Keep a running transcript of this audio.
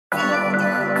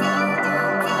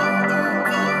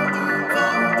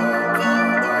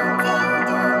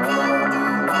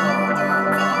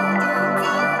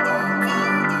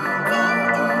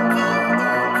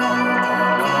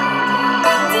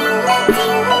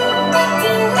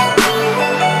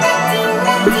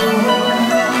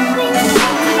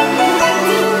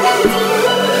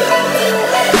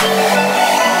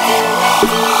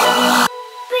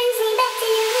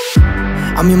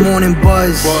morning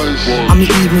buzz, I'm the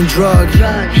evening drug.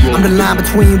 I'm the line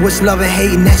between what's love and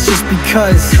hate, and that's just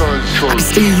because I can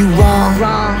steer you wrong,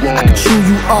 I can chew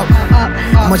you up,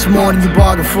 much more than you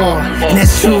bargained for. And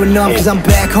that's true enough, cause I'm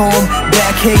back home,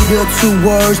 back hater, 2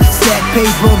 words, stack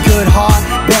paper, good heart,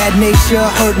 bad nature,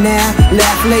 hurt now,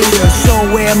 laugh later. So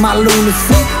where my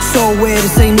lunacy, so where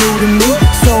this ain't new to me,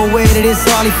 so where that it's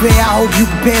hardly fair. I hope you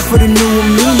prepare for the new of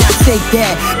me. Now take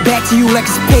that, back to you like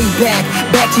it's payback,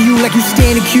 back to you like you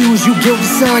stand accused. You guilty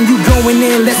son, you going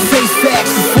in, let's face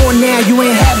facts. Before now you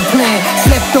ain't had a plan,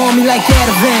 slept on me like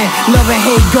Ativan. Love and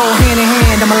hate go hand in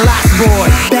hand, I'm a lost boy,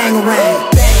 bang around.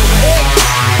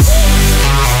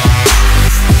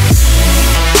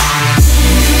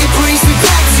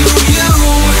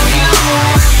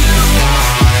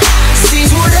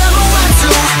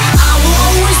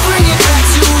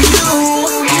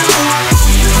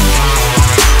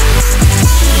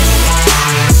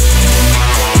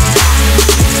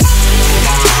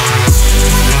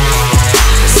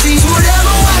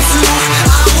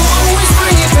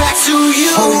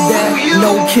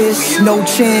 No kiss, no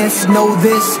chance, know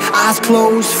this. Eyes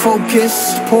closed,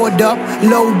 focused, poured up,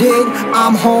 loaded.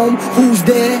 I'm home, who's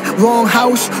there? Wrong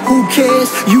house, who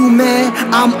cares? You mad,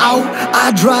 I'm out,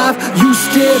 I drive, you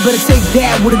steer. Better take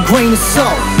that with a grain of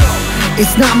salt.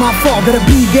 It's not my fault, better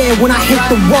be there when I hit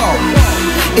the wall.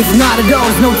 If not at all,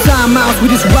 there's no timeouts, we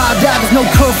just ride out, there's no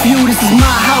curfew. This is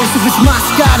my house, if it's my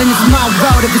sky, then it's my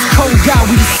route. If it's cold out,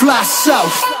 we just fly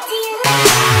south.